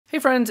Hey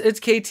friends, it's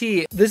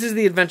KT. This is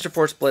the Adventure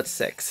Force Blitz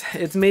 6.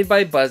 It's made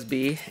by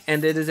Buzzbee,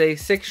 and it is a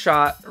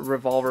 6-shot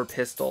revolver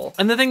pistol.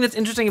 And the thing that's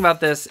interesting about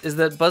this is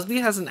that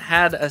Buzzbee hasn't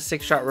had a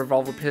 6-shot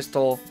revolver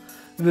pistol.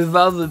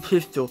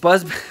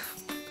 Buzzbee...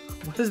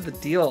 What is the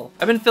deal?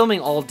 I've been filming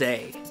all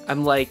day.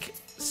 I'm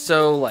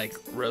so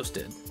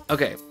roasted.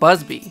 Okay,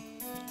 Buzzbee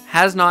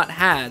has not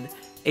had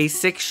a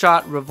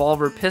 6-shot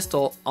revolver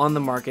pistol on the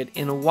market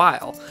in a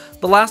while.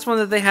 The last one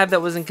that they had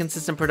that was in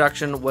consistent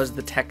production was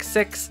the Tech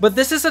 6, but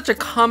this is such a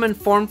common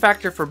form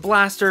factor for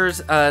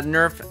blasters.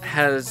 Nerf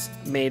has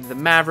made the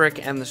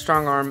Maverick and the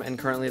Strong Arm and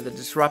currently the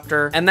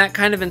Disruptor, and that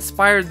kind of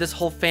inspired this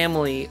whole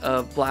family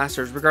of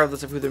blasters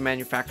regardless of who they're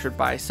manufactured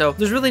by. So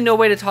there's really no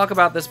way to talk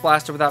about this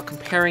blaster without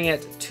comparing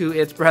it to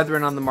its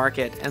brethren on the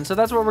market, and so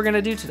that's what we're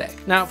gonna do today.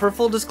 Now, for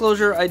full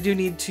disclosure, I do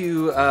need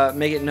to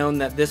make it known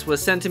that this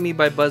was sent to me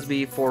by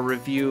Buzzbee for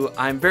review.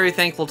 I'm very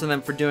thankful to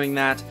them for doing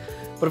that,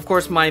 but of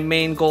course my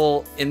main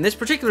goal in this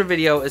particular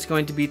video is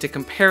going to be to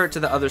compare it to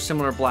the other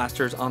similar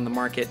blasters on the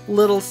market,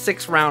 little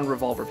 6-round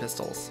revolver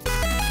pistols.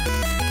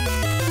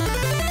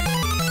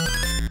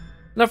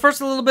 Now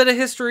first, a little bit of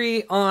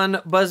history on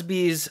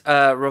Buzzbee's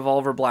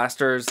revolver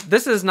blasters.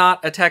 This is not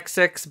a Tech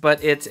 6,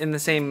 but it's in the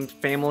same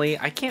family.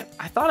 I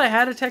thought I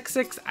had a Tech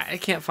 6, I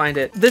can't find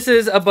it. This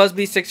is a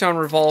Buzzbee 6-round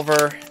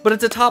revolver, but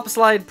it's a top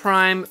slide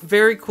prime,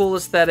 very cool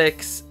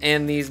aesthetics,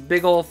 and these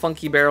big old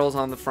funky barrels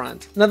on the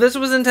front. Now this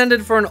was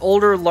intended for an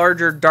older,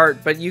 larger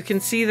dart, but you can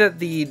see that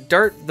the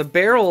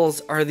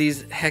barrels are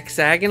these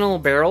hexagonal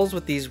barrels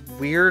with these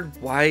weird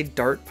wide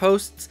dart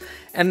posts,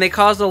 and they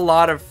cause a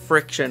lot of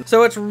friction.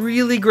 So it's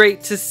really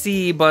great to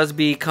see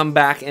Buzzbee come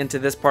back into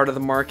this part of the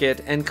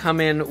market and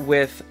come in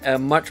with a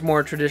much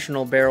more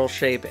traditional barrel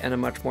shape and a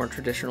much more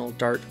traditional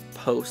dart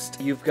post.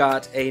 You've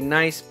got a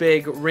nice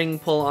big ring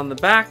pull on the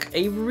back,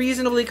 a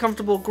reasonably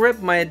comfortable grip.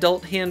 My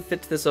adult hand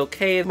fits this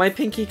okay. My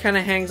pinky kind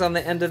of hangs on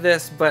the end of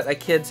this, but a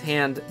kid's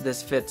hand,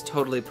 this fits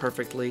totally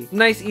perfectly.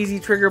 Nice easy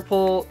trigger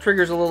pull.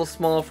 Trigger's a little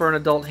small for an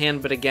adult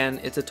hand, but again,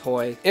 it's a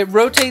toy. It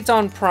rotates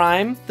on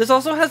prime. This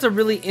also has a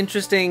really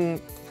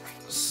interesting,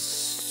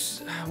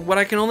 what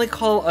I can only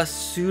call a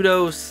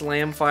pseudo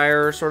slam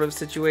fire sort of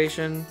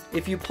situation.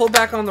 If you pull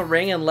back on the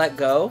ring and let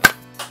go,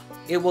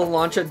 it will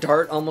launch a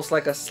dart almost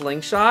like a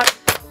slingshot,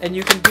 and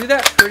you can do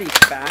that pretty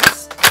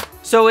fast.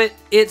 So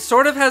it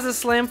sort of has a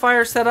slam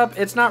fire setup.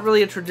 It's not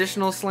really a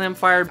traditional slam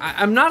fire.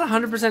 I'm not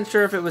 100%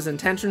 sure if it was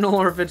intentional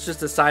or if it's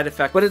just a side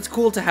effect, but it's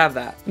cool to have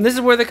that. And this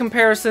is where the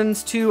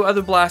comparisons to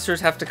other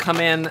blasters have to come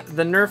in.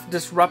 The Nerf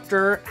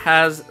Disruptor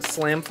has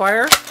slam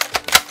fire.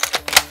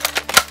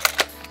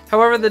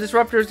 However, the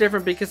Disruptor is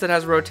different because it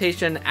has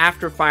rotation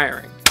after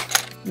firing.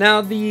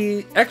 Now,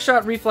 the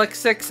X-Shot Reflex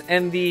 6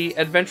 and the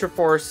Adventure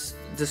Force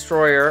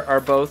Destroyer are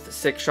both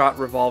 6-shot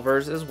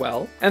revolvers as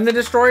well. And the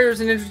Destroyer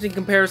is an interesting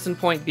comparison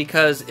point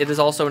because it is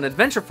also an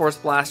Adventure Force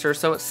blaster,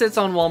 so it sits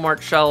on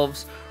Walmart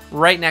shelves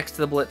right next to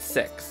the Blitz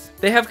 6.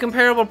 They have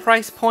comparable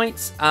price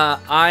points.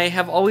 I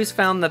have always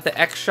found that the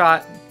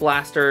X-Shot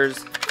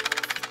blasters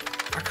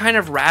are kind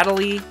of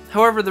rattly.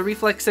 However, the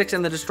Reflex 6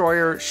 and the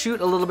Destroyer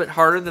shoot a little bit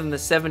harder than the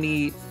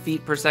 70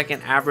 feet per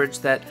second average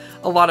that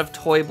a lot of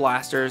toy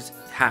blasters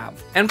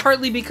have. And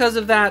partly because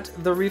of that,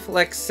 the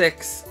Reflex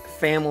 6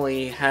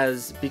 family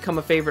has become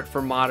a favorite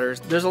for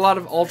modders. There's a lot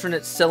of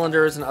alternate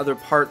cylinders and other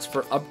parts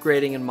for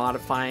upgrading and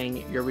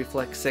modifying your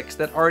Reflex 6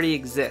 that already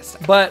exist.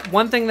 But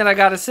one thing that I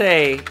gotta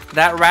say,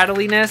 that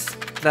rattliness,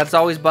 that's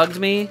always bugged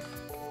me.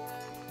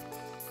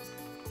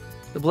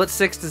 The Blitz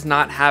 6 does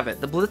not have it.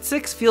 The Blitz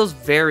 6 feels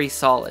very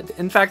solid.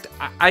 In fact,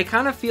 I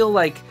kind of feel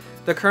like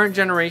the current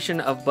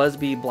generation of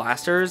Buzzbee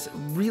blasters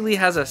really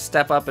has a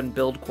step up in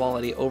build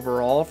quality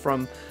overall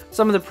from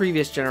some of the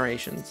previous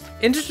generations.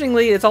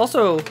 Interestingly, it's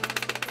also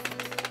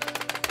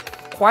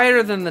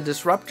quieter than the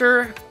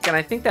Disruptor, and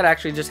I think that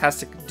actually just has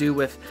to do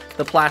with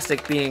the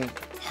plastic being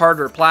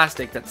harder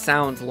plastic that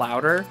sounds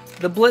louder.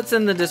 The Blitz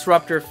and the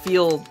Disruptor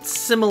feel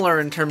similar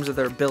in terms of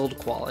their build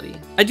quality.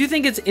 I do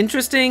think it's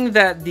interesting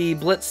that the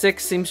Blitz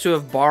 6 seems to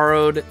have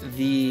borrowed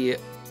the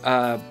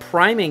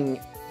priming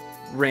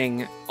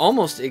ring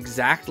almost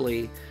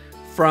exactly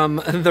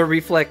from the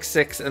Reflex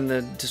 6 and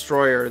the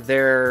Destroyer.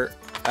 They're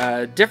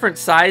different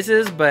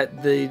sizes,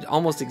 but the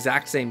almost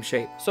exact same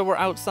shape. So we're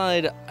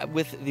outside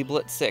with the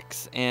Blitz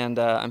 6, and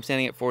I'm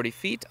standing at 40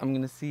 feet. I'm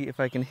gonna see if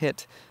I can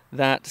hit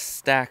that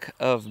stack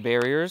of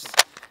barriers,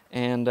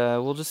 and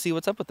we'll just see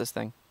what's up with this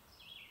thing.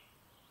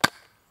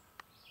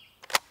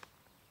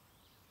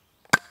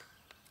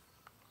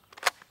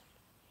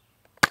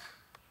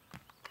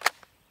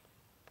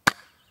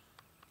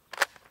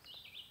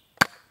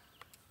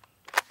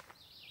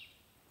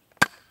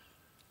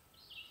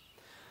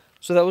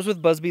 So that was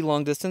with Buzzbee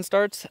long distance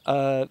darts.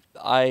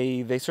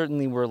 They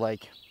certainly were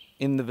like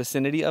in the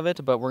vicinity of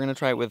it, but we're gonna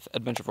try it with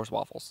Adventure Force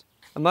waffles.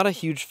 I'm not a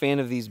huge fan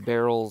of these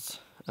barrels.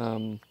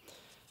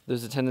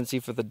 There's a tendency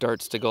for the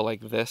darts to go like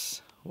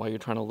this while you're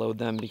trying to load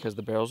them because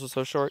the barrels are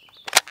so short.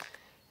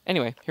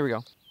 Anyway, here we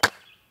go.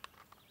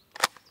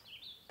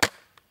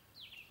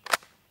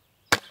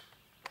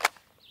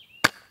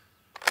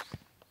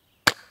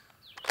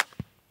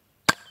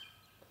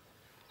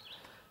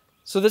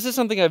 So this is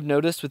something I've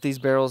noticed with these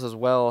barrels as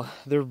well.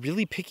 They're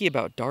really picky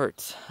about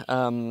darts.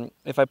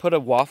 If I put a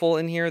waffle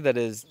in here that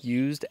is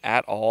used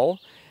at all,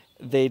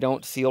 they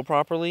don't seal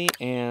properly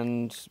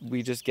and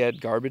we just get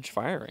garbage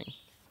firing.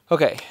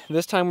 Okay,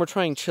 this time we're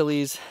trying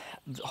chilies.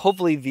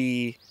 Hopefully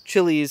the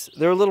chilies,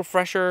 they're a little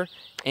fresher,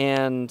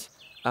 and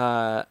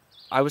I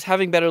was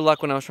having better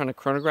luck when I was trying to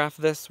chronograph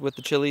this with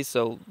the chilies,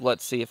 so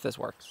let's see if this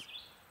works.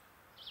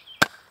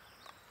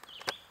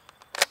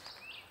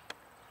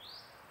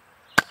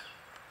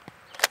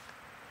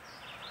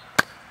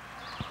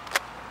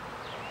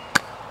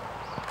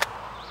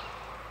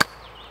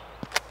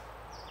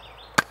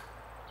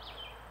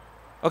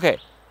 Okay,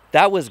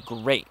 that was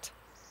great.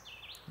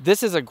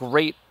 This is a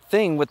great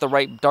thing with the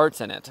right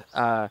darts in it.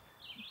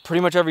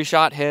 Pretty much every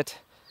shot hit,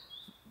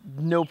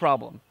 no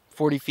problem.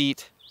 40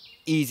 feet,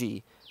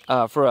 easy.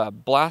 For a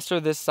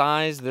blaster this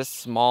size, this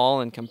small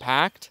and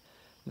compact,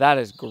 that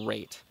is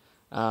great.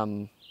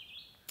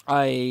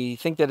 I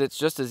think that it's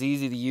just as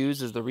easy to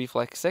use as the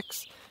Reflex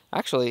 6.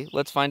 Actually,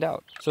 let's find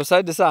out. So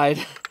side to side,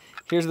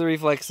 here's the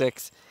Reflex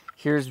 6,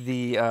 here's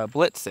the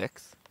Blitz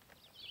 6.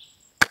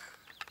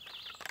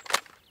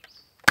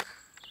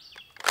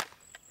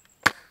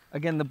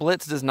 Again, the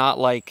Blitz does not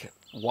like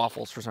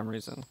waffles for some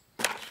reason.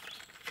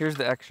 Here's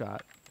the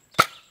X-Shot.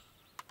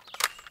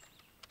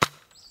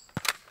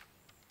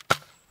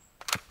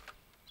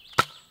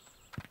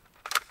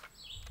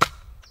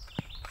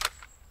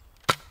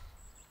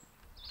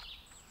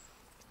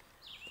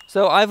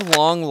 So I've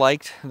long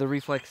liked the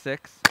Reflex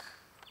 6,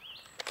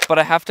 but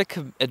I have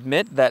to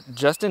admit that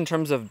just in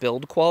terms of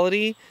build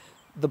quality,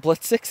 the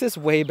Blitz 6 is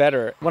way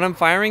better. When I'm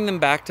firing them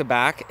back to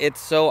back,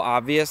 it's so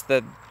obvious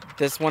that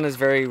this one is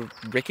very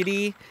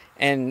rickety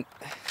and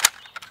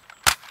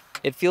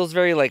it feels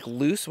very like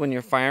loose when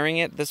you're firing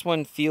it. This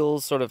one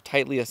feels sort of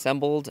tightly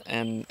assembled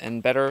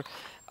and better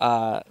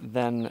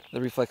than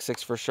the Reflex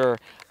 6 for sure.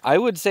 I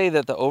would say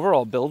that the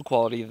overall build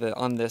quality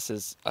on this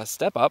is a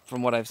step up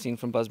from what I've seen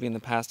from Buzzbee in the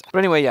past. But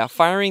anyway, yeah,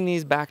 firing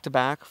these back to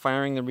back,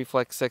 firing the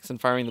Reflex 6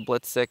 and firing the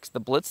Blitz 6, the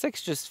Blitz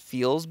 6 just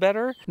feels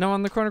better. Now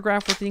on the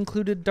chronograph with the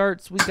included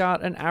darts, we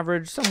got an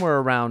average somewhere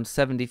around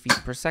 70 feet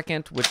per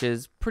second, which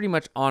is pretty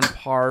much on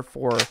par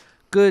for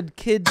good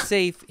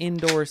kid-safe,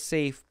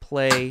 indoor-safe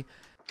play.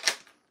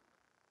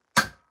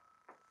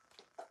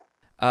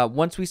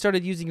 Once we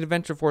started using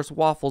Adventure Force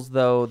waffles,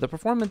 though, the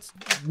performance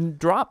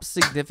dropped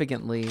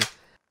significantly.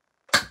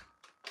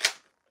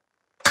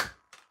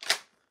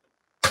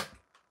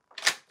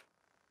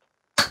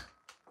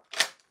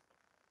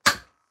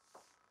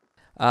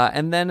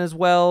 And then as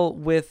well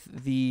with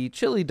the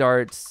chili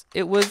darts,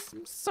 it was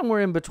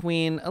somewhere in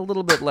between, a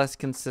little bit less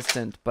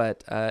consistent,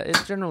 but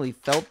it generally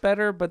felt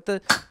better, but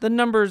the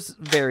numbers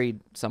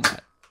varied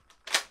somewhat.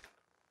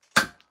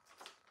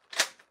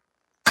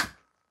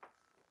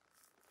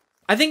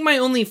 I think my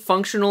only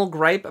functional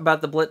gripe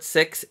about the Blitz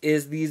 6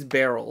 is these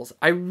barrels.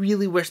 I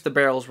really wish the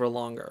barrels were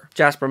longer.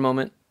 Jasper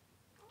moment.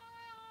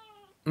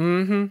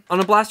 On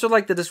a blaster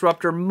like the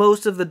Disruptor,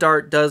 most of the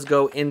dart does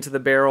go into the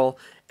barrel,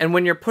 and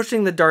when you're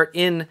pushing the dart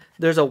in,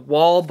 there's a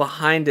wall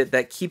behind it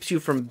that keeps you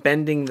from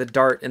bending the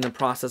dart in the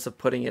process of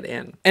putting it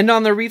in. And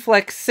on the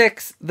Reflex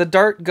 6, the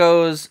dart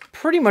goes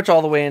pretty much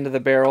all the way into the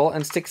barrel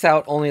and sticks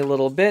out only a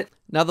little bit.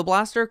 Now the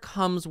blaster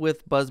comes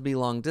with Buzzbee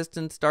long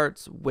distance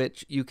darts,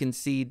 which you can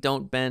see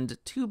don't bend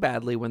too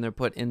badly when they're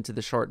put into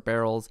the short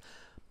barrels.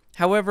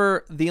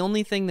 However, the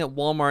only thing that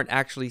Walmart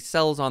actually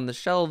sells on the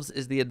shelves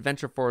is the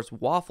Adventure Force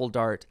waffle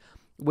dart,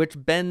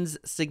 which bends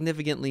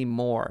significantly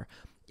more.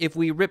 If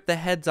we rip the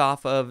heads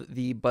off of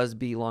the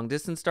Buzzbee long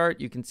distance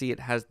dart, you can see it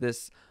has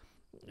this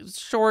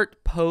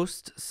short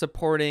post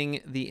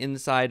supporting the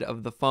inside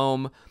of the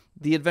foam.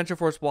 The Adventure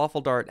Force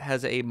waffle dart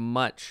has a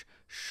much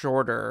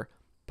shorter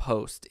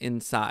post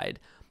inside.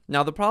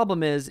 Now the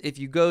problem is, if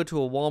you go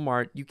to a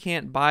Walmart, you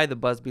can't buy the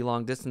Buzzbee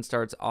long distance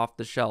darts off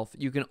the shelf.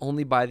 You can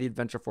only buy the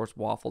Adventure Force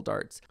waffle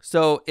darts.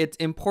 So it's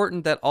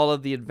important that all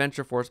of the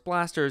Adventure Force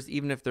blasters,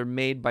 even if they're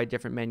made by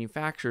different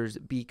manufacturers,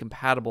 be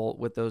compatible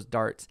with those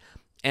darts.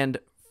 And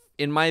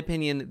in my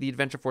opinion, the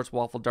Adventure Force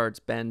waffle darts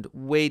bend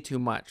way too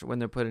much when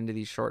they're put into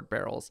these short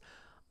barrels.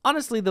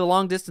 Honestly, the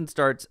long distance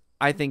darts,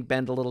 I think,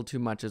 bend a little too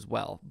much as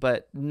well,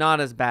 but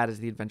not as bad as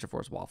the Adventure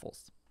Force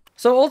waffles.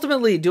 So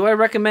ultimately, do I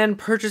recommend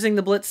purchasing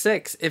the Blitz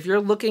 6? If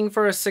you're looking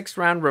for a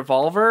 6-round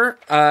revolver,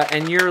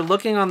 and you're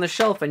looking on the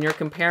shelf and you're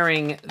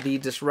comparing the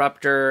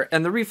Disruptor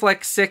and the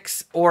Reflex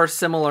 6 or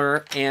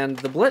similar and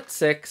the Blitz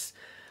 6,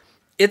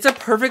 it's a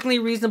perfectly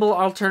reasonable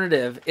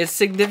alternative. It's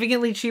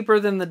significantly cheaper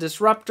than the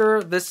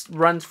Disruptor. This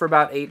runs for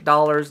about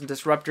 $8, and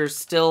Disruptors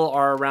still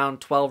are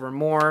around $12 or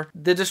more.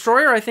 The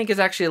Destroyer, I think, is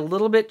actually a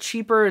little bit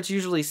cheaper. It's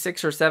usually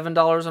 $6 or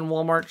 $7 on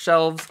Walmart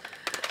shelves.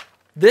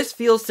 This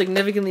feels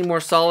significantly more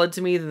solid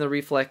to me than the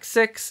Reflex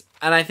 6,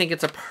 and I think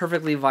it's a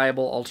perfectly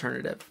viable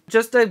alternative.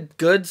 Just a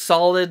good,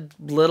 solid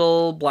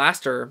little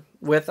blaster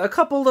with a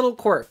couple little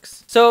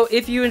quirks. So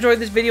if you enjoyed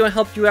this video and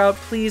helped you out,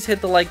 please hit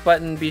the like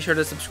button, be sure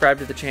to subscribe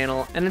to the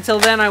channel, and until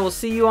then, I will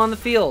see you on the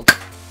field.